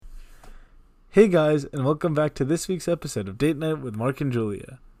Hey guys, and welcome back to this week's episode of Date Night with Mark and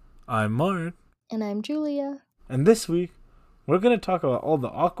Julia. I'm Mark, And I'm Julia. and this week we're going to talk about all the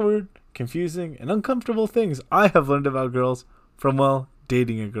awkward, confusing, and uncomfortable things I have learned about girls from, well,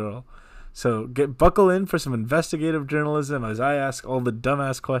 dating a girl. So buckle in for some investigative journalism as I ask all the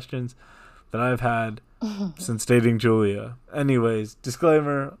dumbass questions that I've had since dating Julia. Anyways,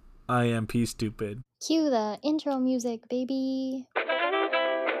 disclaimer, I am pee stupid. Cue the intro music, baby.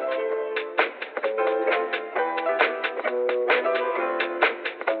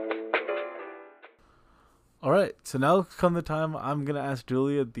 Alright, so now come the time I'm going to ask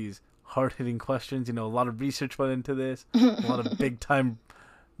Julia these hard-hitting questions. You know, a lot of research went into this. A lot of big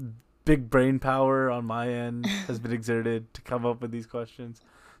brain power on my end has been exerted to come up with these questions.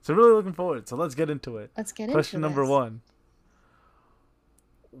 So really looking forward. So let's get into it. Let's get Question into number this. 1.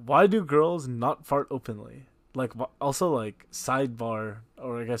 Why do girls not fart openly? Also, sidebar,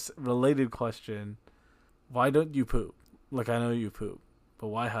 or I guess related question. Why don't you poop? I know you poop, but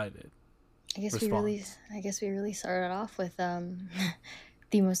why hide it? I guess Response. we really started off with the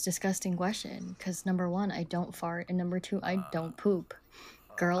most disgusting question, because number one, I don't fart, and number two, I don't poop.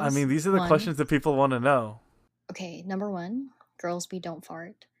 Girls, I mean, these are the questions that people want to know. Okay, number one, girls, we don't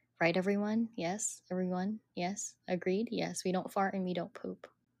fart. Right, everyone? Yes. Everyone? Yes. Agreed? Yes, we don't fart and we don't poop.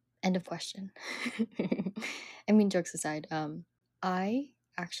 End of question. I mean, jokes aside, I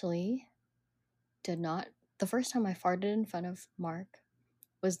actually did not. The first time I farted in front of Mark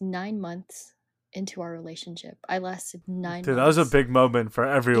was 9 months into our relationship. I lasted 9 Dude, months. that was a big moment for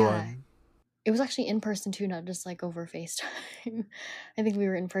everyone. Yeah. It was actually in person too, not just like over FaceTime. I think we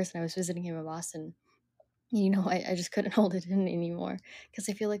were in person. I was visiting him in Boston. I just couldn't hold it in anymore, because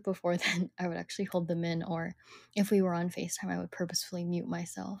I feel like before then I would actually hold them in, or if we were on FaceTime, I would purposefully mute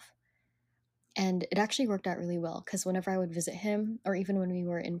myself. And it actually worked out really well, because whenever I would visit him, or even when we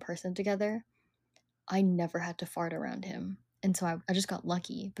were in person together, I never had to fart around him. And so I just got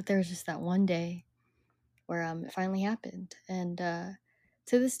lucky. But there was just that one day where it finally happened. And to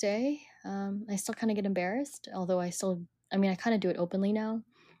this day, I still kind of get embarrassed, although I kind of do it openly now.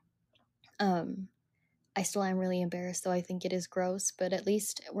 I still am really embarrassed, though I think it is gross, but at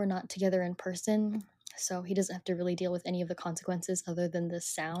least we're not together in person, so he doesn't have to really deal with any of the consequences other than the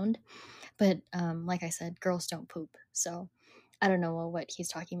sound. But like I said, girls don't poop, so I don't know what he's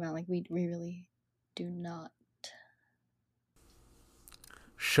talking about. Like, we really do not.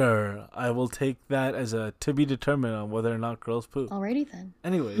 Sure, I will take that as a to be determined on whether or not girls poop. Alrighty then.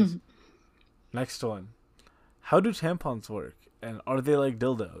 Anyways, next one. How do tampons work? And are they like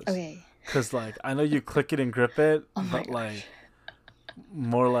dildos? Okay. Because, I know you click it and grip it, Oh my but, gosh.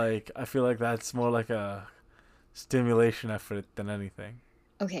 I feel like that's more like a stimulation effort than anything.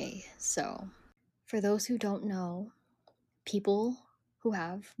 Okay, so for those who don't know, people who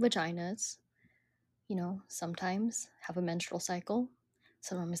have vaginas, sometimes have a menstrual cycle,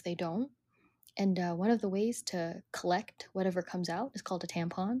 sometimes they don't. And one of the ways to collect whatever comes out is called a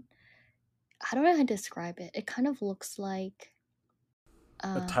tampon. I don't know how to describe it. It kind of looks like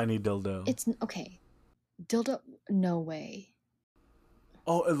A tiny dildo. it's okay. Dildo? No way.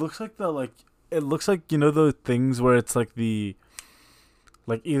 Oh, it looks like it looks like, you know, those things where it's either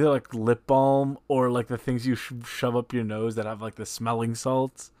lip balm or the things you shove up your nose that have the smelling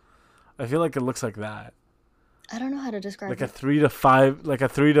salts. I feel like it looks like that. I don't know how to describe Like it. a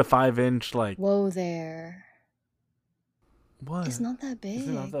 3 to 5 inch Whoa there. What? It's not that big. Is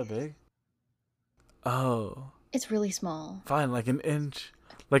it not that big? Oh. It's really small. Fine, like an inch.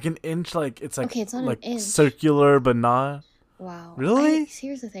 Like an inch, it's Okay, it's not an inch. circular but not. Wow. Really?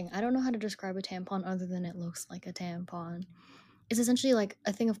 Here's the thing. I don't know how to describe a tampon other than it looks like a tampon. It's essentially like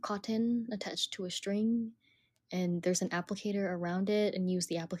a thing of cotton attached to a string, and there's an applicator around it, and use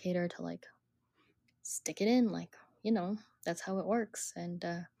the applicator to stick it in, that's how it works. And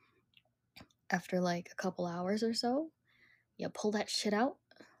after a couple hours or so, you pull that shit out,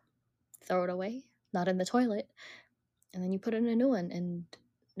 throw it away, not in the toilet, and then you put in a new one. And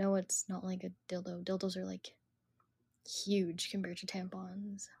no, it's not like a dildo. Dildos are huge compared to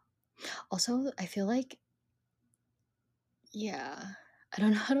tampons. Also, I feel like, yeah, I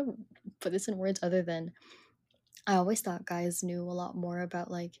don't know how to put this in words other than I always thought guys knew a lot more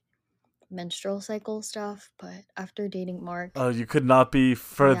about menstrual cycle stuff, but after dating Mark, Oh, you could not be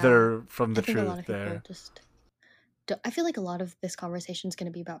further from the I think a lot truth of people there. just I feel like a lot of this conversation is going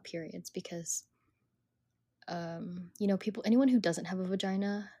to be about periods, because anyone who doesn't have a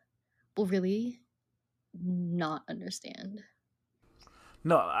vagina will really not understand.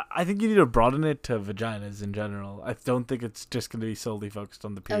 No, I think you need to broaden it to vaginas in general. I don't think it's just going to be solely focused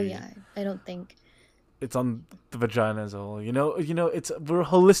on the period. Oh yeah, I don't think it's on the vagina as a whole. It's we're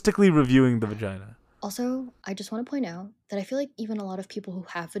holistically reviewing the vagina. Also, I just want to point out that I feel like even a lot of people who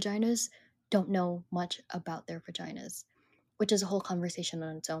have vaginas don't know much about their vaginas, which is a whole conversation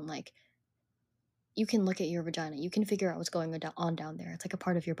on its own. Like, you can look at your vagina, you can figure out what's going on down there. It's like a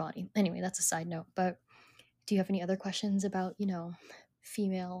part of your body. Anyway, that's a side note. But do you have any other questions about,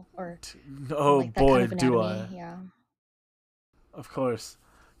 female or Oh like that kind boy, of do anatomy? I. Yeah. Of course.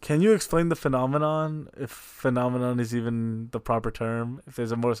 Can you explain the phenomenon, if phenomenon is even the proper term? If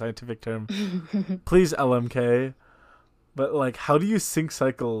there's a more scientific term, please LMK. But like, how do you sync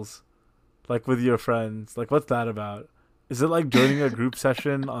cycles, like with your friends? Like, what's that about? Is it like joining a group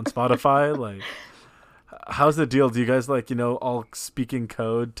session on Spotify? Like, how's the deal? Do you guys like all speaking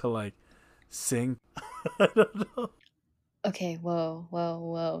code to like sync? I don't know. Okay, whoa, whoa,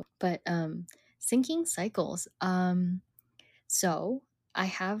 whoa. But syncing cycles. So I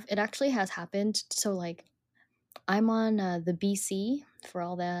have it actually has happened. So like I'm on the BC for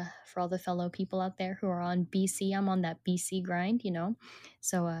all the fellow people out there who are on BC. I'm on that BC grind.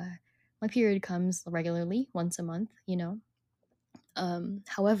 So my period comes regularly, once a month.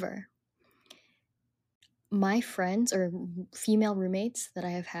 However, my friends or female roommates that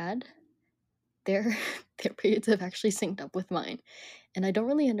I have had, their their periods have actually synced up with mine, and I don't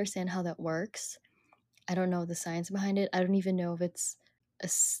really understand how that works. I don't know the science behind it. I don't even know if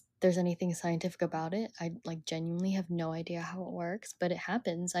there's anything scientific about it. I like genuinely have no idea how it works, but it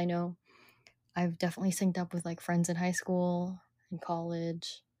happens. I know I've definitely synced up with like friends in high school and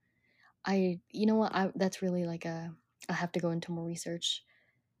college. You know what? That's really like I have to go into more research.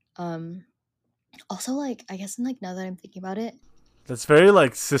 Um, Also, like I guess, like now that I'm thinking about it, That's very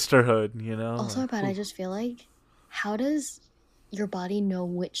like sisterhood, also Like, about I whew. just feel like, how does your body know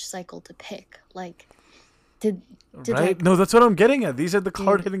which cycle to pick? Like, did did Right? like No, that's what I'm getting at. These are the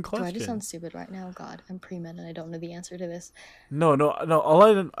hard Dude, hitting do I just sound questions. stupid right now? God, I'm pre-med and I don't know the answer to this. No, no,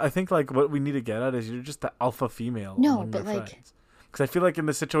 no. I think like what we need to get at is you're just the alpha female No, among but your like, friends. Because I feel like in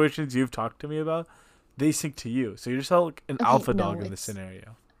the situations you've talked to me about, they sync to you. So you're just like an okay, alpha no, dog in this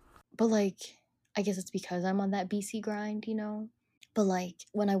scenario. but like, I guess it's because I'm on that BC grind. But like,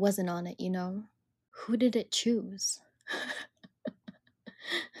 when I wasn't on it, who did it choose?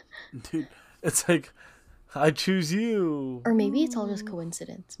 Dude, it's like I choose you. Or maybe it's all just Ooh.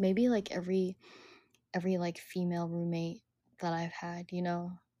 coincidence. Maybe like every like female roommate that I've had,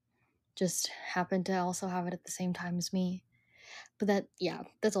 just happened to also have it at the same time as me. But yeah,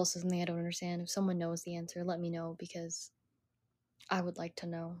 that's also something I don't understand. If someone knows the answer, let me know because I would like to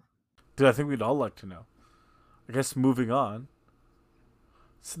know. Dude, I think we'd all like to know. I guess moving on.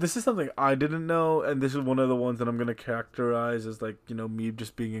 So this is something I didn't know, and this is one of the ones that I'm gonna characterize as like me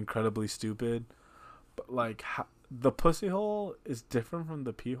just being incredibly stupid. But like the pussy hole is different from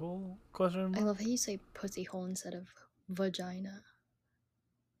the pee hole? Question I mark. love how you say pussy hole instead of vagina.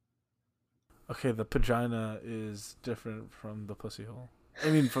 Okay, the pagina is different from the pussy hole. I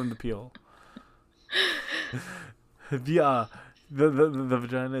mean, from the pee hole. Yeah, the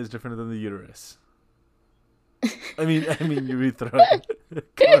vagina is different than the uterus. I mean urethra.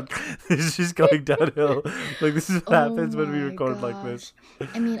 God, this is just going downhill. Like this is what Oh happens when we my record like this. gosh.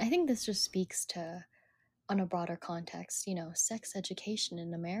 I mean, I think this just speaks to, on a broader context, sex education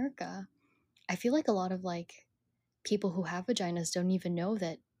in America. I feel like a lot of like people who have vaginas don't even know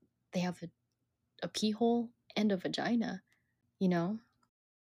that they have a pee hole and a vagina, you know?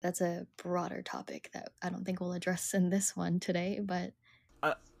 That's a broader topic that I don't think we'll address in this one today, but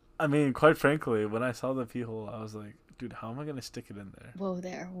I, I mean, quite frankly, when I saw the pee hole, I was like, dude, how am I gonna stick it in there? whoa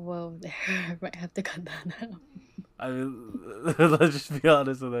there. I might have to cut that out. I mean, let's just be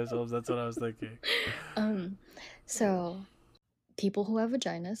honest with ourselves. That's what I was thinking. Um, so people who have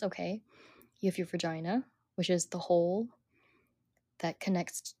vaginas, okay, you have your vagina, which is the hole that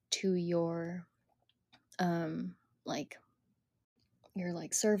connects to um like your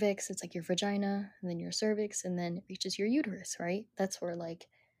like cervix. It's like your vagina and then your cervix and then it reaches your uterus, right? That's where like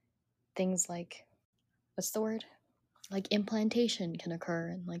things like, what's the word? Like implantation can occur,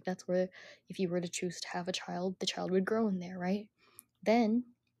 and like that's where, if you were to choose to have a child, the child would grow in there, right? Then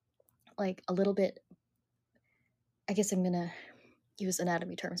like a little bit, I guess I'm gonna use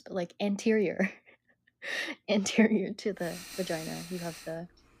anatomy terms, but like anterior anterior to the vagina, you have the like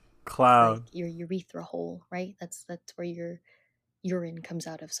Clown. your urethra hole, right? That's where your urine comes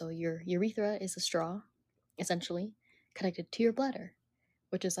out of. So your urethra is a straw, essentially, connected to your bladder,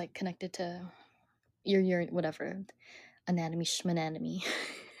 which is like connected to your urine, whatever, anatomy schmanatomy.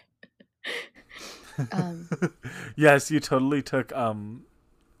 um Yes, you totally took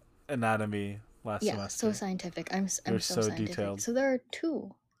anatomy last yeah, so semester. scientific. You're I'm so so scientific. detailed. So there are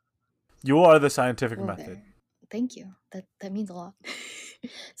two. You are the scientific Well, method. there. Thank you. That means a lot.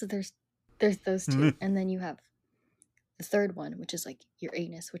 So there's those two, and then you have the third one, which is like your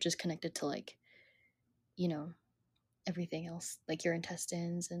anus, which is connected to like, you know, everything else, like your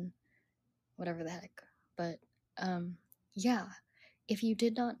intestines and whatever the heck. But um yeah, if you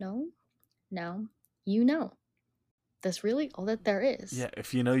did not know, now you know. That's really all that there is. Yeah,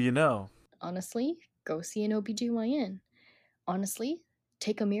 if you know, you know. Honestly, go see an OBGYN. Honestly,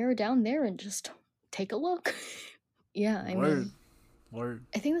 take a mirror down there and just take a look. Yeah, I Word. mean, Word.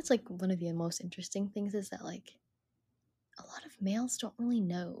 I think that's like one of the most interesting things is that like a lot of males don't really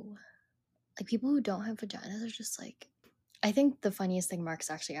know. Like people who don't have vaginas are just like, I think the funniest thing Marcus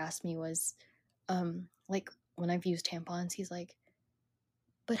actually asked me was like when I've used tampons, he's like,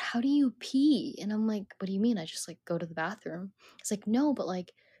 "But how do you pee?" And I'm like, "What do you mean? I just like go to the bathroom." It's like, "No, but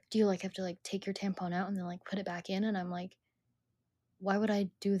like do you like have to like take your tampon out and then like put it back in?" And I'm like, "Why would I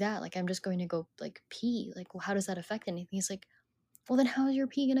do that? Like I'm just going to go like pee. Like well, how does that affect anything?" He's like, "Well, then how is your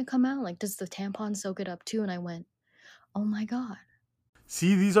pee going to come out? Like does the tampon soak it up too?" And I went, "Oh my god."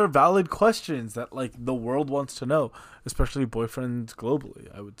 See, these are valid questions that like the world wants to know, especially boyfriends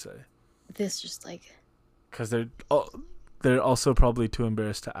globally. I would say This just like because they're also probably too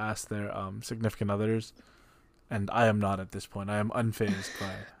embarrassed to ask their significant others, and I am not at this point. I am unfazed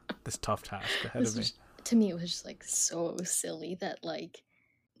by this tough task ahead of this me. was to me it was just like so silly that like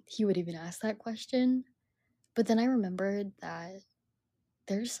he would even ask that question. But then I remembered that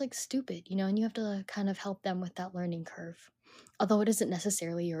they're just like stupid, you know, and you have to kind of help them with that learning curve. Although it isn't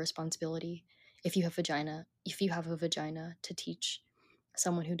necessarily your responsibility if you have a vagina to teach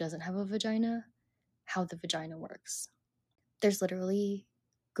someone who doesn't have a vagina how the vagina works. There's literally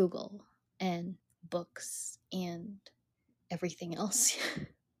Google and books and everything else.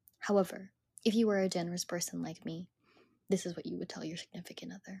 However, if you were a generous person like me, this is what you would tell your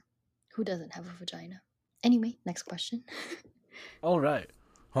significant other who doesn't have a vagina. Anyway, next question. All right.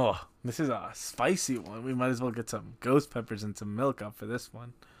 Oh, this is a spicy one. We might as well get some ghost peppers and some milk up for this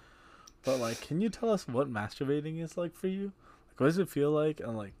one. But like, can you tell us what masturbating is like for you? Like, what does it feel like?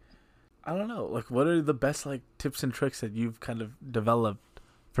 And like, I don't know. Like, what are the best like tips and tricks that you've kind of developed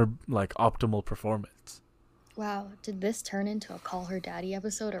for like optimal performance? Wow, did this turn into a call her daddy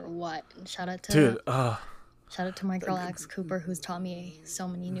episode or what? And Dude, shout out to my girl Alex Cooper who's taught me so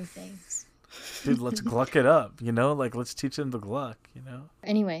many new things. dude, let's gluck it up. You know, like let's teach them the gluck. You know.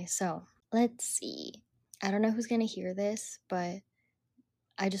 Anyway, so let's see. I don't know who's gonna hear this, but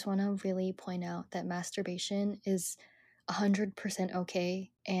I just want to really point out that masturbation is 100%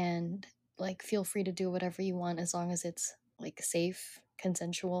 okay, and like feel free to do whatever you want as long as it's like safe,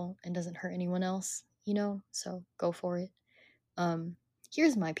 consensual, and doesn't hurt anyone else, you know? So go for it. Um,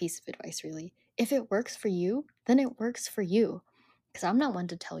 Here's my piece of advice really. If it works for you, then it works for you. Because I'm not one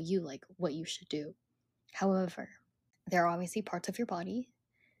to tell you like what you should do. However, there are obviously parts of your body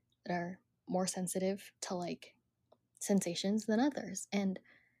that are more sensitive to like sensations than others. And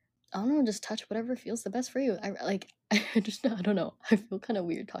I don't know, just touch whatever feels the best for you. I like I don't know. I feel kind of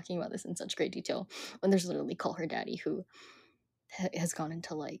weird talking about this in such great detail when there's literally call her daddy who has gone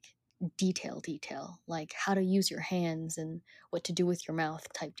into like detail, like how to use your hands and what to do with your mouth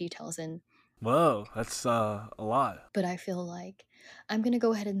type details. And Whoa, that's a lot. but I feel like I'm gonna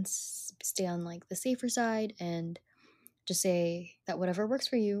go ahead and stay on like the safer side and just say that whatever works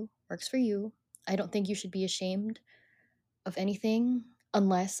for you works for you. I don't think you should be ashamed of anything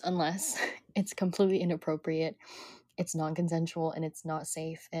unless it's completely inappropriate, it's non-consensual, and it's not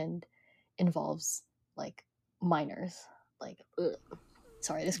safe and involves like minors. Like ugh.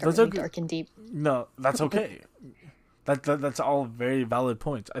 Sorry, this got That's really okay. dark and deep. No, that's But okay. That's all very valid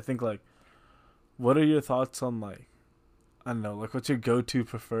points. I think like, what are your thoughts on like, I don't know, like what's your go-to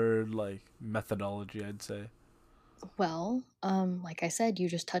preferred like methodology? I'd say. well, like I said, you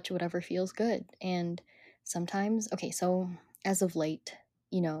just touch whatever feels good. And sometimes, okay, so as of late,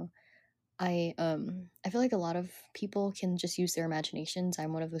 you know, I feel like a lot of people can just use their imaginations.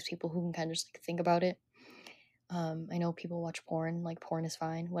 I'm one of those people who can kind of just like think about it. I know people watch porn, like porn is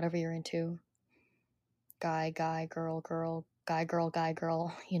fine, whatever you're into. Guy, girl, guy,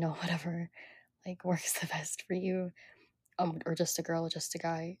 girl, you know, whatever like works the best for you. Or just a girl, just a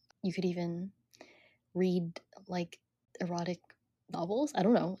guy. You could even read like erotic novels. I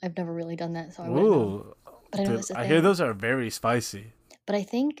don't know. I've never really done that, so I wouldn't know. Ooh, But I know dude, that's a I hear thing. those are very spicy. But I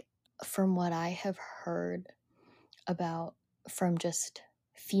think from what I have heard about from just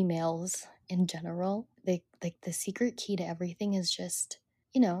females in general, they like the secret key to everything is just,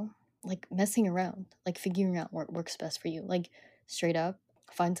 you know, like messing around, like figuring out what works best for you. Like straight up,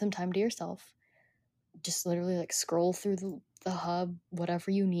 find some time to yourself. Just literally like scroll through the hub, whatever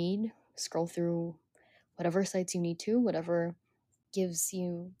you need, scroll through whatever sites you need to, whatever gives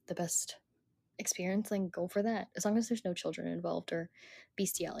you the best experience, then go for that. As long as there's no children involved or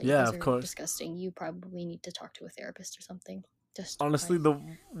bestiality. Yeah, Those of are course. disgusting. You probably need to talk to a therapist or something. Just Honestly, my the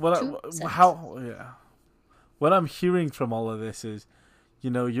what two cents. how yeah, what I'm hearing from all of this is,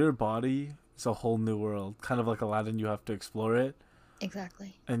 your body is a whole new world. Kind of like Aladdin, you have to explore it,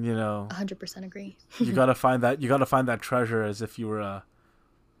 Exactly. and 100% agree. you got to find that treasure as if you were a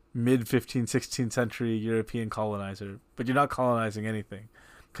mid 15th, 16th century European colonizer, but you're not colonizing anything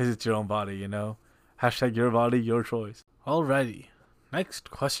because it's your own body. Hashtag your body, your choice. Alrighty,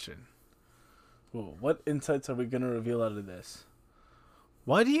 next question. Whoa, what insights are we gonna reveal out of this?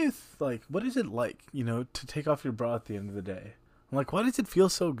 Why do you what is it like, to take off your bra at the end of the day? I'm like, why does it feel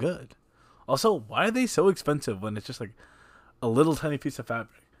so good? Also, why are they so expensive when it's just like a little tiny piece of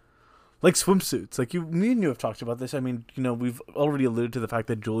fabric? Like swimsuits. Like me and you have talked about this. I mean, we've already alluded to the fact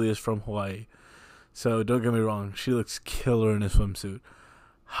that Julia's from Hawaii. So don't get me wrong, she looks killer in a swimsuit.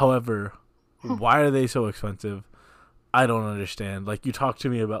 However, why are they so expensive? I don't understand. Like, you talk to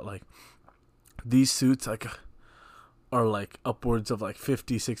me about like these suits are like upwards of like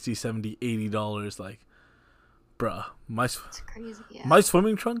 50, 60, 70, $80. Like, bruh, It's crazy, yeah. my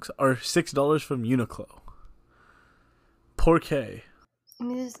swimming trunks are $6 from Uniqlo. Poor K. I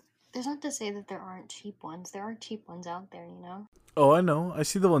mean, there's not to say that there aren't cheap ones. There are cheap ones out there. Oh, I know. I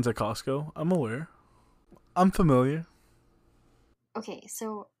see the ones at Costco. I'm aware. I'm familiar. Okay,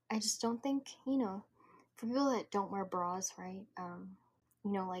 so I just don't think, for people that don't wear bras, right?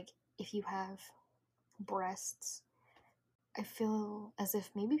 Like if you have breasts, I feel as if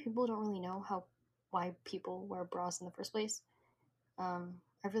maybe people don't really know why people wear bras in the first place.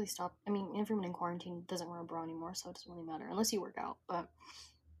 I've really stopped. I mean, everyone in quarantine doesn't wear a bra anymore, so it doesn't really matter unless you work out. But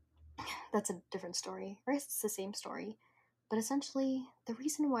that's a different story. Or it's the same story, but essentially, the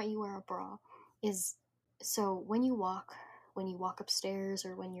reason why you wear a bra is so when you walk upstairs,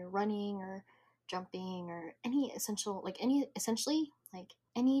 or when you're running or jumping, or essentially like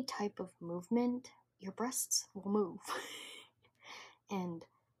any type of movement, your breasts will move, and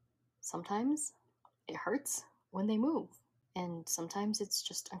sometimes it hurts when they move, and sometimes it's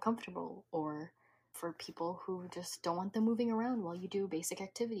just uncomfortable, or for people who just don't want them moving around while you do basic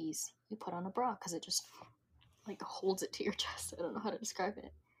activities, you put on a bra because it just like holds it to your chest. I don't know how to describe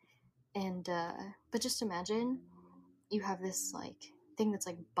it. And but just imagine you have this like thing that's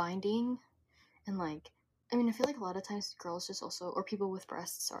like binding, and like, I mean, I feel like a lot of times girls just also, or people with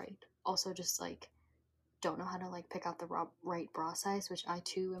breasts, sorry, also just like don't know how to like pick out the right bra size, which I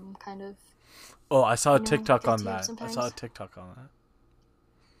too am kind of, Oh, I saw a TikTok on guilty of that. I saw a sometimes. TikTok on that.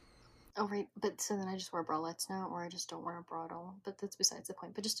 Oh right, but so then I just wear bralettes now, or I just don't wear a bra at all. But that's besides the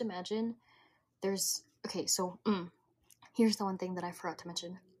point. But just imagine there's okay, so here's the one thing that I forgot to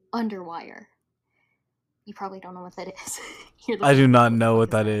mention: underwire. You probably don't know what that is. You're I looking do at me like, not what the know fuck what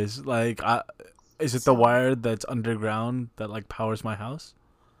is that that? is. Like, is it the So, wire that's underground that like powers my house?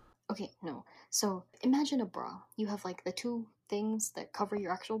 okay, no. So, imagine a bra. You have like the two things that cover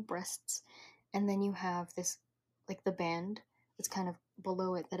your actual breasts, and then you have this, like the band that's kind of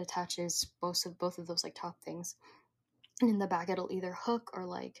below it that attaches both of those like top things. And in the back, it'll either hook or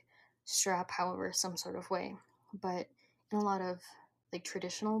like strap, however, some sort of way. But in a lot of like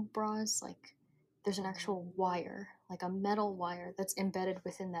traditional bras, like there's an actual wire, like a metal wire that's embedded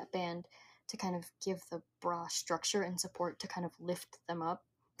within that band to kind of give the bra structure and support to kind of lift them up.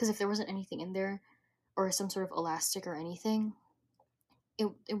 Because if there wasn't anything in there, or some sort of elastic or anything,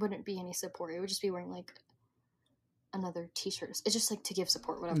 it wouldn't be any support. It would just be wearing like another t-shirt. It's just like to give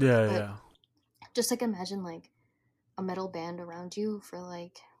support, whatever. Yeah, But yeah. just like imagine like a metal band around you for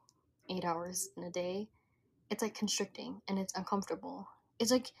like 8 hours in a day. It's like constricting and it's uncomfortable.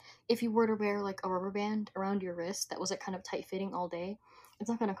 It's like if you were to wear like a rubber band around your wrist that was like kind of tight fitting all day, it's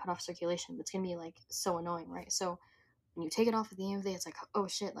not gonna cut off circulation, but it's gonna be like so annoying, right? So when you take it off at the end of the day, it's like, oh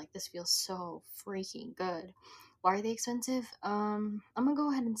shit, like this feels so freaking good. Why are they expensive? I'm gonna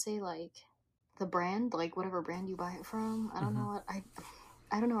go ahead and say like the brand, like whatever brand you buy it from. I don't Hmm. know what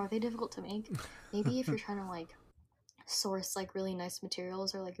I don't know. Are they difficult to make? Maybe if you're trying to like source like really nice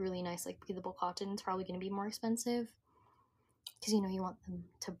materials, or like really nice like breathable cotton, it's probably going to be more expensive because you want them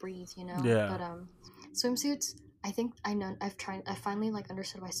to breathe. Yeah. But swimsuits, I think I finally like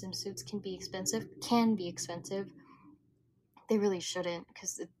understood why swimsuits can be expensive. They really shouldn't,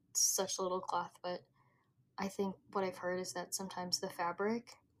 because it's such little cloth. But I think what I've heard is that sometimes the fabric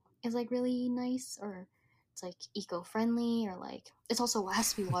is like really nice, or it's like eco-friendly, or like it's also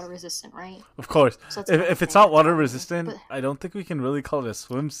has to be water resistant, right? Of course. So that's If another if it's thing not that's water probably, resistant, but I don't think we can really call it a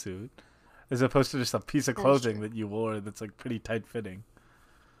swimsuit, as opposed to just a piece of that is clothing true. that you wore that's like pretty tight fitting.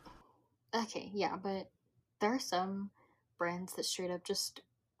 Okay, yeah, but there are some brands that straight up just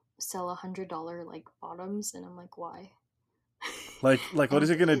sell $100 like bottoms, and I'm like, why? Like what is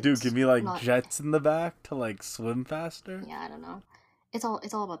And it gonna do? Give it's me like not. jets in the back to like swim faster? Yeah, I don't know. It's all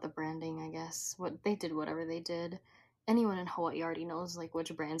about the branding, I guess. What they did, whatever they did. Anyone in Hawaii already knows like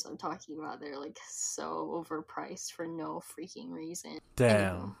which brands I'm talking about. They're like so overpriced for no freaking reason. Anywho,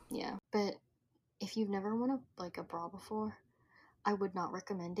 Damn. yeah. But if you've never worn a bra before, I would not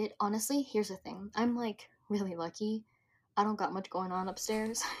recommend it. Honestly, here's the thing. I'm like really lucky. I don't got much going on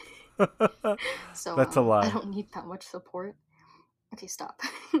upstairs. So That's a I lie. don't need that much support. Okay, stop.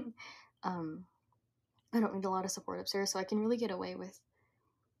 um I don't need a lot of support upstairs, so I can really get away with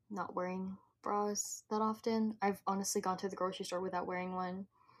not wearing bras that often. I've honestly gone to the grocery store without wearing one.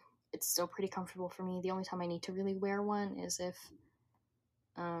 It's still pretty comfortable for me. The only time I need to really wear one is if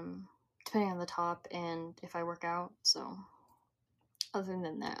um depending on the top and if I work out. So other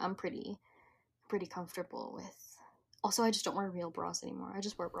than that, I'm pretty comfortable with. Also, I just don't wear real bras anymore. I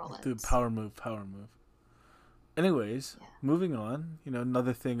just wear Dude, bralettes. power move, power move. Anyways, Yeah. moving on,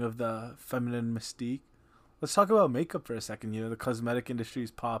 another thing of the feminine mystique. Let's talk about makeup for a second. The cosmetic industry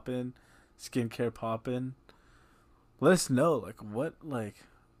is popping, skincare popping. Let us know,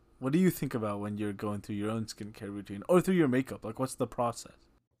 what do you think about when you're going through your own skincare routine or through your makeup? Like, what's the process?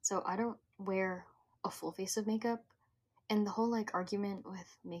 So I don't wear a full face of makeup, and the whole like argument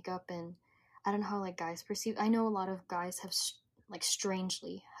with makeup, and I don't know how like guys perceive. I know a lot of guys have like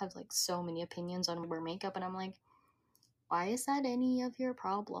strangely have like so many opinions on wear makeup, and I'm like, why is that any of your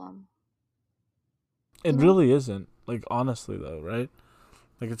problem? It You know? really isn't. Like, honestly, though, right?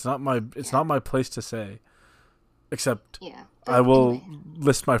 Like, it's Yeah, not my place to say. Except, yeah. I But will anyway,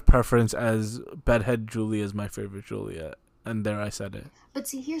 list my preference as bedhead Julie as my favorite Juliet, and there I said it. but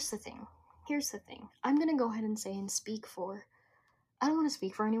see, here's the thing. Here's the thing. I'm gonna go ahead and say and speak for. I don't want to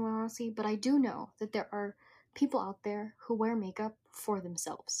speak for anyone honestly, but I do know that there are people out there who wear makeup for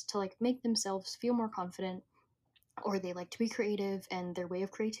themselves to like make themselves feel more confident, or they like to be creative and their way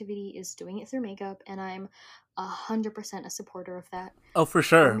of creativity is doing it through makeup, and I'm 100% a supporter of that. Oh, for Wear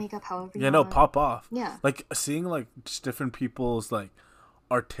sure. makeup however you Yeah, no, want. pop off. Yeah, Like seeing like just different people's like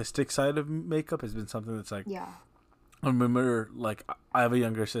artistic side of makeup has been something that's like yeah, I remember like I have a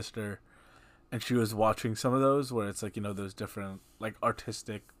younger sister and she was watching some of those where it's like those different like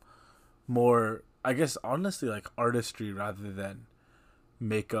artistic more I guess honestly like artistry rather than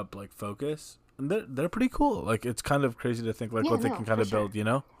makeup like focus and they're pretty cool. Like it's kind of crazy to think like yeah, what they no, can kind for of build, sure. you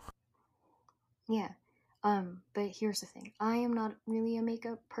know? Yeah. But here's the thing. I am not really a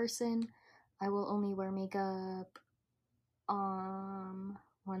makeup person. I will only wear makeup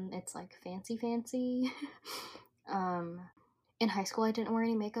when it's like fancy. um in high school I didn't wear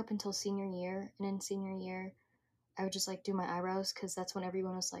any makeup until senior year, and in senior year I would just like do my eyebrows because that's when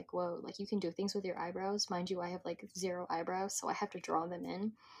everyone was like, whoa, like you can do things with your eyebrows. Mind you, I have like zero eyebrows, so I have to draw them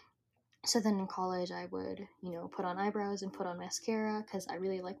in. So then in college, I would, put on eyebrows and put on mascara because I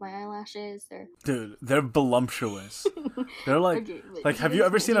really like my eyelashes. They're. Dude, they're voluptuous. They're Okay, but like have you here's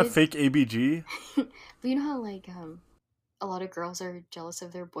ever the thing. seen a fake ABG? But you know how, like, a lot of girls are jealous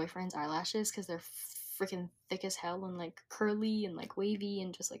of their boyfriend's eyelashes because they're freaking thick as hell and, like, curly and, like, wavy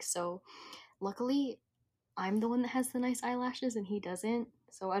and just, like, so. Luckily, I'm the one that has the nice eyelashes and he doesn't,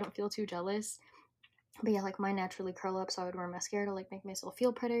 so I don't feel too jealous. But yeah, like mine naturally curl up, so I would wear mascara to like make myself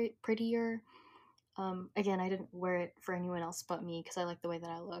feel prettier. Again, I didn't wear it for anyone else but me because I like the way that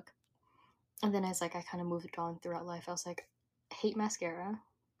I look. And then as like I kind of moved on throughout life, I was like, I hate mascara.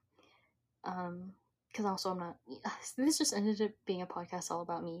 Because also I'm not. This just ended up being a podcast all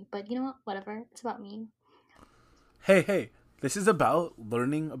about me. But you know what? Whatever. It's about me. Hey, this is about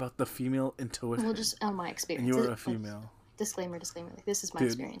learning about the female Well, intuition. just on my And experience. you are a Like female. disclaimer. Like this is my Dude,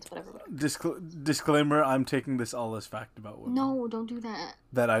 experience. Whatever. disclaimer, I'm taking this all as fact about women. No, don't do that.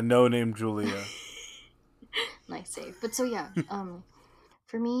 That I know named Julia. Nice save. But so yeah.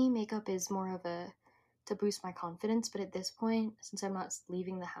 For me, makeup is more of a to boost my confidence. But at this point, since I'm not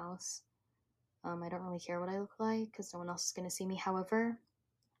leaving the house, I don't really care what I look like because no one else is gonna see me. However,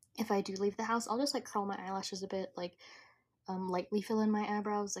 if I do leave the house, I'll just like curl my eyelashes a bit, like lightly fill in my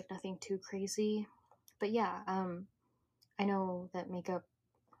eyebrows, like nothing too crazy. But yeah, I know that makeup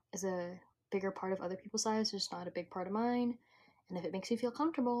is a bigger part of other people's lives, it's just not a big part of mine. And if it makes you feel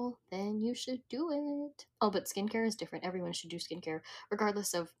comfortable, then you should do it. Oh, but skincare is different. Everyone should do skincare,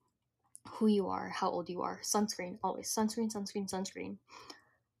 regardless of who you are, how old you are. Sunscreen, always. Sunscreen.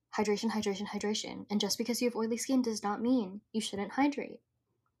 Hydration. And just because you have oily skin does not mean you shouldn't hydrate.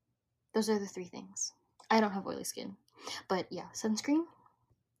 Those are the three things. I don't have oily skin. But yeah, sunscreen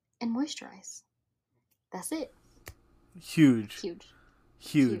and moisturize. That's it. Huge. Huge.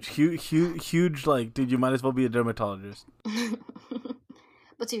 Huge. Like, dude, you might as well be a dermatologist.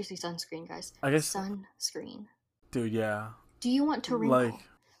 But seriously, sunscreen, guys. I guess, Sunscreen. dude. Yeah. Do you want to Like, wrinkle?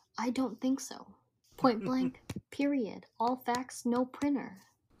 I don't think so. Point blank. Period. All facts, no printer.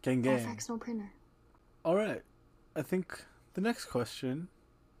 gang. All facts, no printer. All right. I think the next question,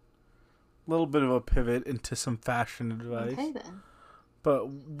 a little bit of a pivot into some fashion advice. Okay then. But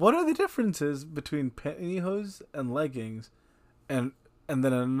what are the differences between pantyhose and leggings, and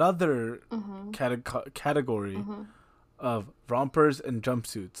then another category of rompers and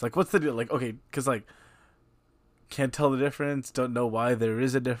jumpsuits? Like, what's the deal? Like, okay, because like, can't tell the difference. Don't know why there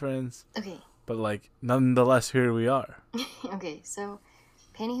is a difference. Okay. But like, nonetheless, here we are. Okay, so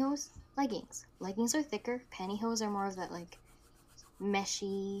pantyhose, leggings. Leggings are thicker. Pantyhose are more of that like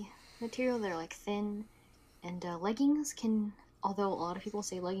meshy material. They're like thin, and leggings can. Although a lot of people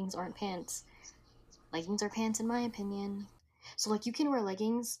say leggings aren't pants, leggings are pants in my opinion. So like you can wear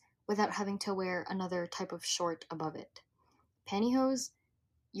leggings without having to wear another type of short above it. Pantyhose,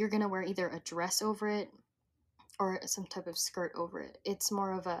 you're gonna wear either a dress over it or some type of skirt over it. It's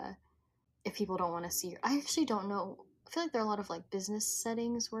more of a if people don't want to see. I actually don't know. I feel like there are a lot of like business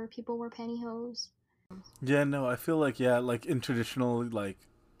settings where people wear pantyhose. Yeah, no, I feel like like in traditional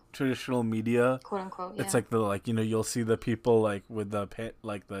media, Quote unquote. Yeah. it's like the like you'll see the people like with the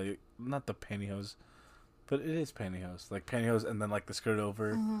like the not the pantyhose, but it is pantyhose, like pantyhose, and then like the skirt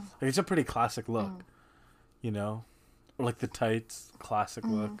over. Like, it's a pretty classic look, or like the tights, classic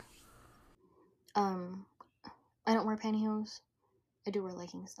look. I don't wear pantyhose. I do wear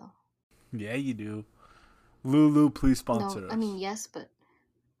leggings though. Yeah, you do. Lulu, please sponsor us. I mean yes, but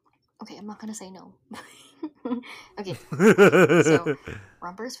okay, I'm not gonna say no. Okay, so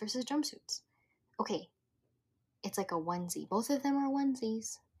rompers versus jumpsuits. Okay, it's like a onesie. Both of them are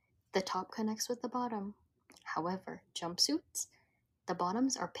onesies. The top connects with the bottom. However, jumpsuits, the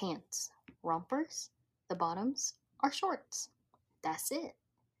bottoms are pants. Rompers, the bottoms are shorts. That's it.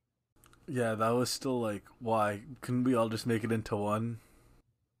 Yeah, that was still like, why couldn't we all just make it into one?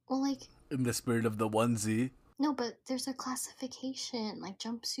 Well, like, in the spirit of the onesie. No, but there's a classification. Like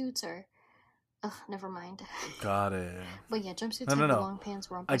jumpsuits are. Ugh, never mind. Got it. But yeah, jumpsuits have the long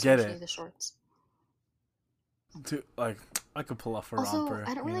pants, rompers I get usually it. the shorts. Like, I could pull off a Also, romper.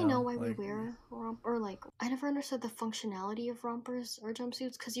 I don't really know why we wear romper. Like, I never understood the functionality of rompers or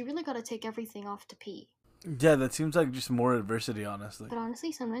jumpsuits because you really gotta take everything off to pee. Yeah, that seems like just more adversity, honestly. But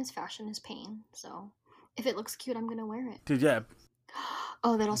honestly, sometimes fashion is pain. So, if it looks cute, I'm gonna wear it. Dude, yeah.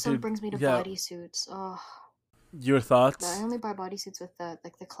 Oh, that also brings me to bodysuits. Oh. Your thoughts? I only buy bodysuits with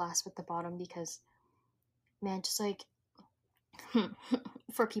the clasp at the bottom because, man, just like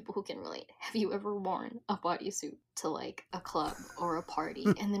for people who can relate, have you ever worn a bodysuit to like a club or a party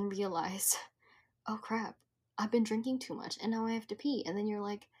and then realize, oh crap, I've been drinking too much and now I have to pee, and then you're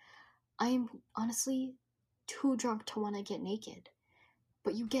like, I am honestly too drunk to want to get naked.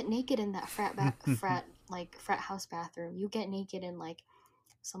 But you get naked in that frat house bathroom. You get naked in like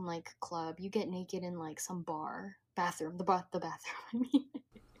some like club. You get naked in like some bar bathroom. The bathroom. I mean,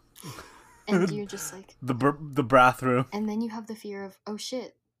 and you're just like the bathroom. And then you have the fear of, oh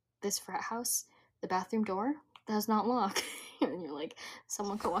shit, this frat house, the bathroom door does not lock, and you're like,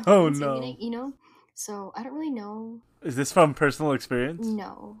 someone could walk in and see me, you know. So I don't really know. Is this from personal experience?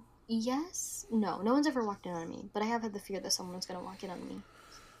 No. Yes. No. No one's ever walked in on me, but I have had the fear that someone's gonna walk in on me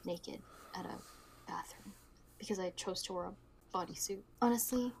naked at a bathroom because I chose to wear a bodysuit.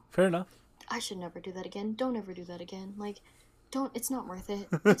 Honestly, fair enough. I should never do that again. Don't ever do that again. Like, don't. It's not worth it.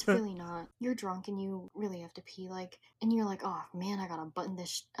 It's really not. You're drunk and you really have to pee. Like, and you're like, oh man, I gotta button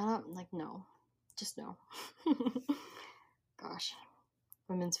this up. Like, no, just no. Gosh,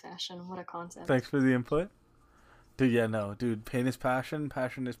 women's fashion. What a concept. Thanks for the input. Dude, yeah, no. Dude, pain is passion.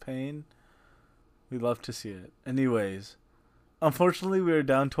 Passion is pain. We love to see it. Anyways, unfortunately, we are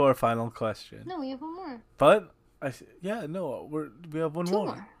down to our final question. No, we have one more. But, we have one Two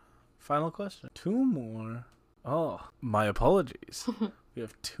more. Final question. Two more. Oh, my apologies. We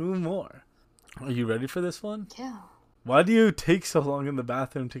have two more. Are you ready for this one? Yeah. Why do you take so long in the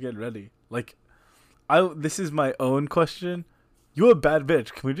bathroom to get ready? Like, this is my own question. You a bad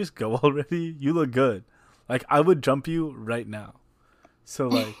bitch. Can we just go already? You look good. Like, I would jump you right now. So,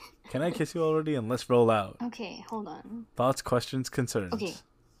 like, can I kiss you already? And let's roll out. Okay, hold on. Thoughts, questions, concerns. Okay,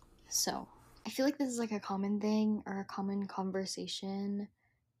 so I feel like this is like a common thing or a common conversation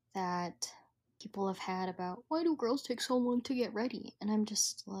that people have had about why do girls take so long to get ready? And I'm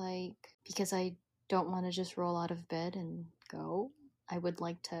just like, because I don't want to just roll out of bed and go. I would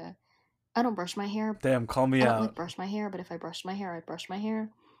like to. I don't brush my hair. Damn, call me out. I don't like brush my hair, but if I brush my hair, I brush my hair.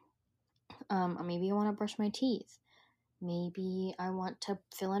 Maybe I want to brush my teeth. Maybe I want to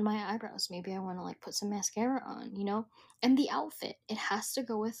fill in my eyebrows. Maybe I want to like put some mascara on, you know? And the outfit, it has to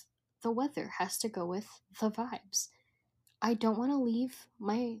go with the weather, has to go with the vibes. I don't want to leave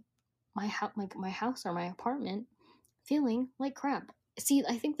my house or my apartment feeling like crap. See,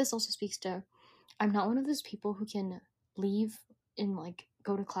 I think this also speaks to I'm not one of those people who can leave and like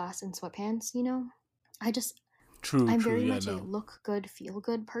go to class in sweatpants, you know? I just True, I'm true. very Yeah, much a no. look good, feel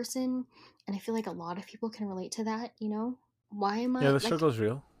good person, and I feel like a lot of people can relate to that, you know? Why am Yeah, I the like struggle's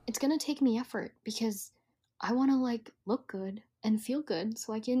real. it's going to take me effort because I want to like look good and feel good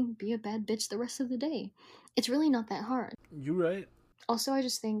so I can be a bad bitch the rest of the day. It's really not that hard. You right. Also, I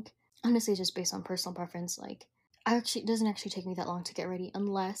just think honestly just based on personal preference like I actually it doesn't actually take me that long to get ready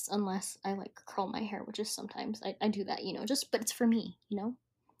unless I like curl my hair, which is sometimes I do that, you know, just but it's for me, you know?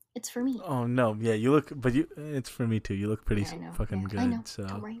 It's for me. Oh no, yeah, you look, but you. It's for me too. You look pretty Yeah, I know. fucking Yeah, I know. good.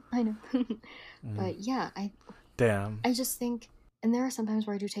 Don't So, worry. I know. mm, But yeah, damn. I just think and there are sometimes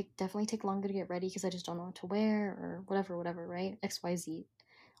where I do definitely take longer to get ready because I just don't know what to wear or whatever, right? XYZ,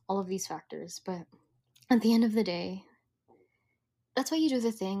 all of these factors. But at the end of the day, that's why you do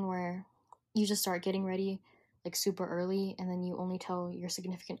the thing where you just start getting ready like super early and then you only tell your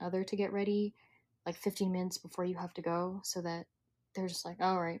significant other to get ready like 15 minutes before you have to go so that they're just like,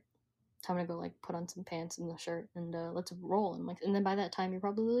 all right, time to go like put on some pants and a shirt and let's roll and then by that time you're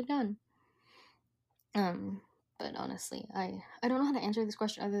probably done. Um, but honestly, I don't know how to answer this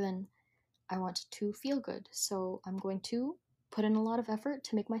question other than I want to feel good. So I'm going to put in a lot of effort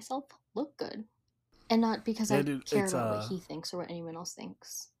to make myself look good. And not because Yeah, I dude. care It's about what he thinks or what anyone else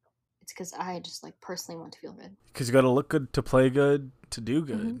thinks. It's because I just like personally want to feel good. because you got to look good to play good to do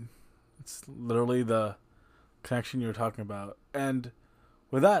Mm-hmm. good. It's literally the connection you were talking about. And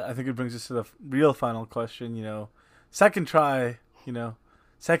with that, I think it brings us to the real final question. Second try. You know,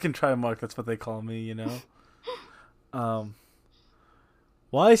 second try, Mark. That's what they call me. Um,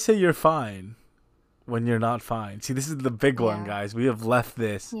 why say you're fine when you're not fine? See, this is the big one, Yeah. guys. We have left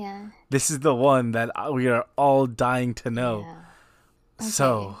this. Yeah. This is the one that we are all dying to know. Yeah. Okay.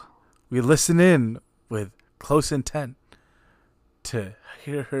 So, we listen in with close intent to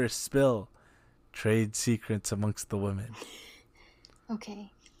hear her spill trade secrets amongst the women.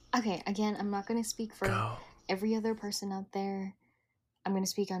 Okay. Okay. Again, I'm not going to speak for Go. every other person out there. I'm going to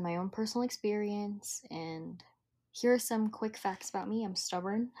speak on my own personal experience. And here are some quick facts about me. I'm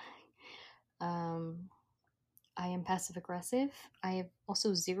stubborn. Um, I am passive aggressive. I have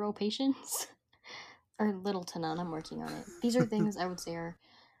also zero patience, or little to none. I'm working on it. These are things I would say are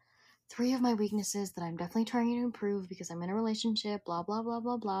three of my weaknesses that I'm definitely trying to improve because I'm in a relationship, blah, blah, blah,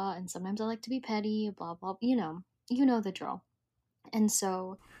 blah, blah. And sometimes I like to be petty, blah, blah, you know the drill. And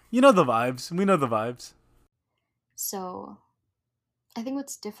You know the vibes. We know the vibes. so I think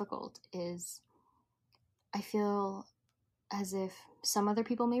what's difficult is I feel as if some other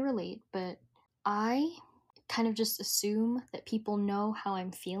people may relate, but I kind of just assume that people know how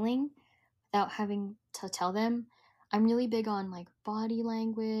I'm feeling without having to tell them. I'm really big on like body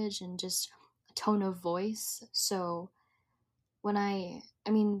language and just tone of voice. So when I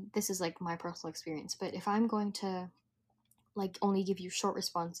mean, this is like my personal experience, but if I'm going to like only give you short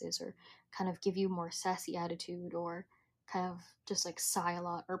responses or kind of give you more sassy attitude or kind of just like sigh a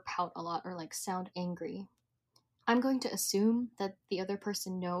lot or pout a lot or like sound angry, I'm going to assume that the other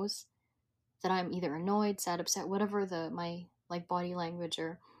person knows that I'm either annoyed, sad, upset, whatever the my like body language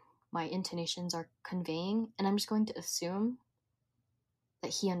or my intonations are conveying, and I'm just going to assume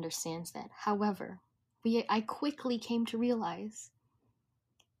that he understands that. However, I quickly came to realize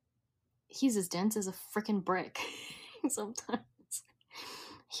he's as dense as a freaking brick. Sometimes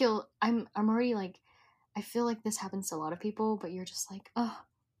I'm already like I feel like this happens to a lot of people, but you're just like, oh,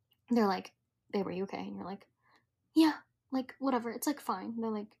 they're like, babe, are you okay? And you're like, yeah, like whatever, it's like fine. They're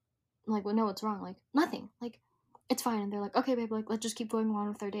like, well, no, what's wrong? Like nothing, like it's fine. And they're like, okay, babe, like let's just keep going on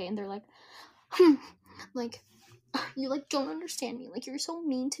with our day. And they're like, hmm, like you like don't understand me. Like you're so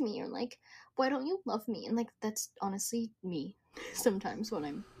mean to me, or like why don't you love me? And like that's honestly me sometimes when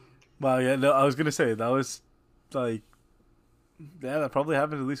I'm Wow, yeah, no, I was gonna say that was like, yeah, that probably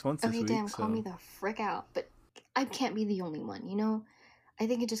happened at least once this okay, week. damn, call me So, the frick out. But I can't be the only one, you know? I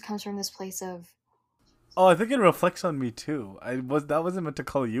think it just comes from this place of oh, I think it reflects on me too. That wasn't meant to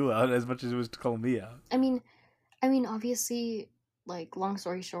call you out as much as it was to call me out. I mean obviously, like long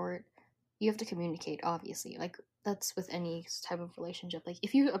story short, you have to communicate, obviously. Like that's with any type of relationship. Like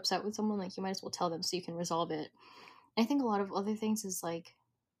if you're upset with someone, like you might as well tell them so you can resolve it. And I think a lot of other things is like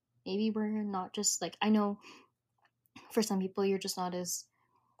maybe we're not just like I know for some people you're just not as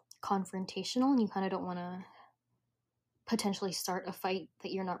confrontational and you kind of don't want to potentially start a fight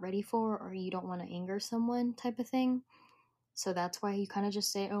that you're not ready for or you don't want to anger someone type of thing. So that's why you kind of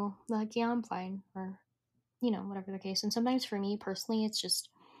just say, oh, like, yeah, I'm fine, or, whatever the case. And sometimes for me personally, it's just,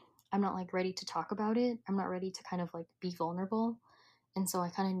 I'm not like ready to talk about it. I'm not ready to kind of like be vulnerable. And so I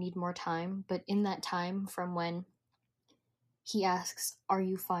kind of need more time. But in that time from when he asks, are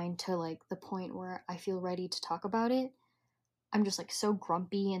you fine, to like the point where I feel ready to talk about it, I'm just like so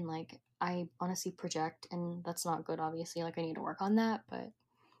grumpy and like I honestly project, and that's not good, obviously. Like I need to work on that, but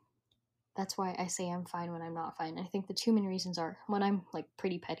that's why I say I'm fine when I'm not fine. I think the two main reasons are, when I'm like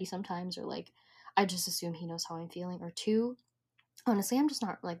pretty petty sometimes, or like I just assume he knows how I'm feeling, or two, honestly, I'm just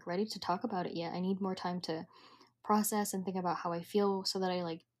not like ready to talk about it yet. I need more time to process and think about how I feel so that I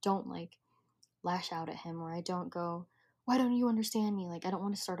like don't like lash out at him, or I don't go, why don't you understand me? Like I don't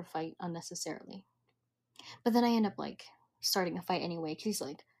want to start a fight unnecessarily. But then I end up like starting a fight anyway because he's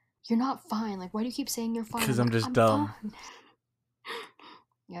like, you're not fine. Like, why do you keep saying you're fine? Because I'm I'm like, just I'm dumb. fine.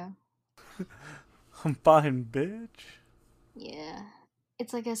 Yeah. I'm fine, bitch. Yeah.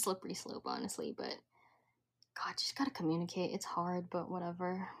 It's like a slippery slope, honestly, but God, just gotta communicate. It's hard, but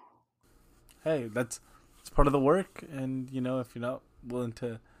whatever. Hey, that's part of the work, and if you're not willing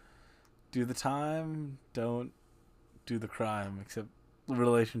to do the time, don't do the crime. Except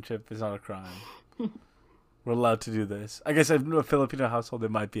relationship is not a crime. We're allowed to do this. I guess in a Filipino household it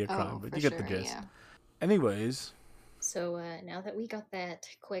might be a crime, Oh, but for you get the sure, gist. yeah. Anyways, So now that we got that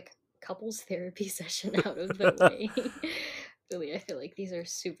quick couples therapy session out of the way, really, I feel like these are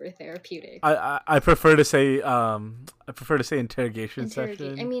super therapeutic. I prefer to say interrogation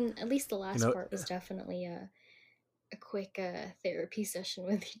Interrogate. I session. mean, at least the You last know, part was definitely a quick therapy session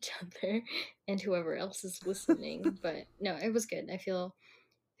with each other and whoever else is listening. But no, it was good. I feel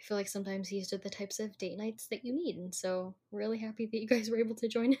like sometimes these are the types of date nights that you need, and so really happy that you guys were able to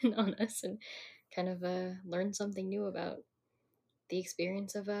join in on us and kind of learn something new about the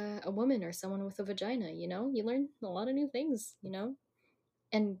experience of a woman or someone with a vagina. You learn a lot of new things.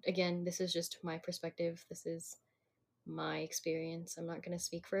 And again, this is just my perspective. This is my experience. I'm not going to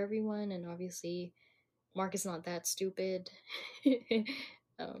speak for everyone, and obviously Mark is not that stupid.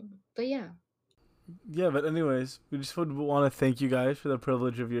 But yeah. yeah. But anyways, we just would want to thank you guys for the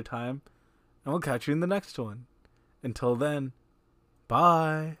privilege of your time, and we'll catch you in the next one. Until then,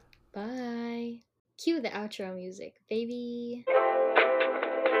 bye. Bye. Cue the outro music, baby.